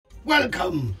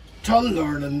Welcome to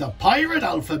learning the pirate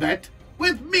alphabet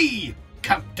with me,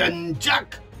 Captain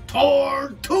Jack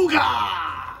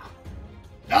Tortuga.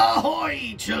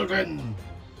 Ahoy, children!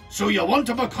 So you want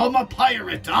to become a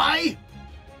pirate, aye?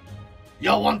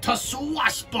 You want to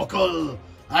swashbuckle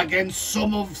against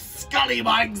some of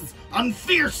Scallywags and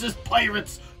fiercest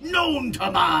pirates known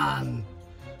to man?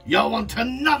 You want to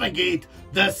navigate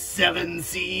the 7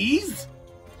 seas?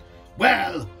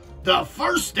 Well, the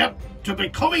first step to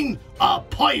becoming a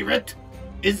pirate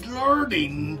is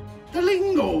learning the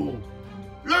lingo.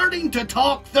 Learning to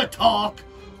talk the talk,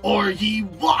 or ye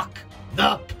walk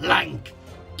the plank.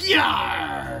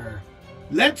 Yar!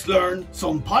 Let's learn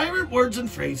some pirate words and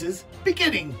phrases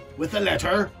beginning with the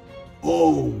letter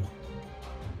O.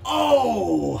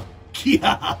 O!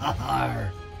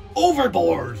 Yar!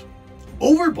 Overboard.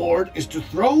 Overboard is to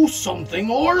throw something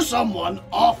or someone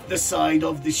off the side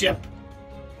of the ship.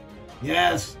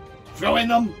 Yes, throwing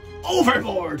them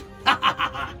overboard.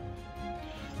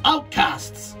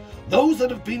 Outcasts. Those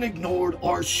that have been ignored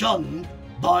or shunned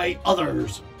by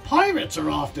others. Pirates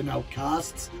are often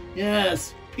outcasts.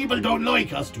 Yes, people don't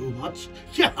like us too much.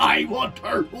 Yeah, I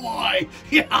wonder why.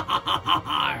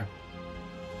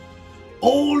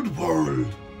 Old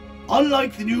world.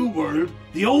 Unlike the new world,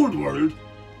 the old world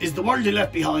is the world you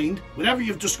left behind whenever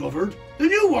you've discovered the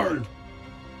new world.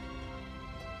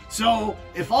 So,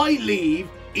 if I leave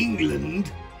England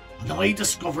and I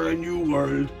discover a new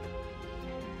world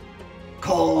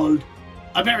called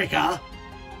America,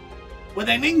 well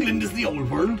then England is the old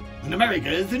world and America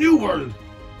is the new world.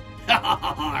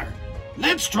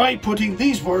 Let's try putting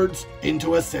these words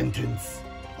into a sentence.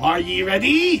 Are ye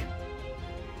ready?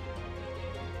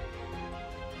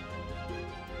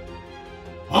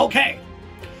 Okay,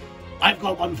 I've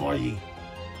got one for ye.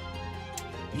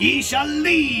 Ye shall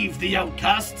leave the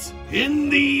outcasts in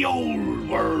the old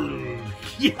world.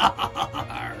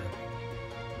 Yar!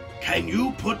 Can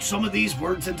you put some of these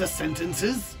words into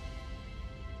sentences?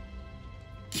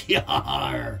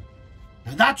 Yar!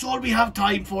 Now that's all we have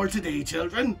time for today,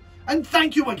 children. And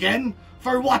thank you again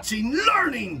for watching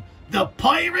Learning the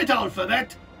Pirate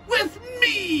Alphabet with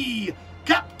me.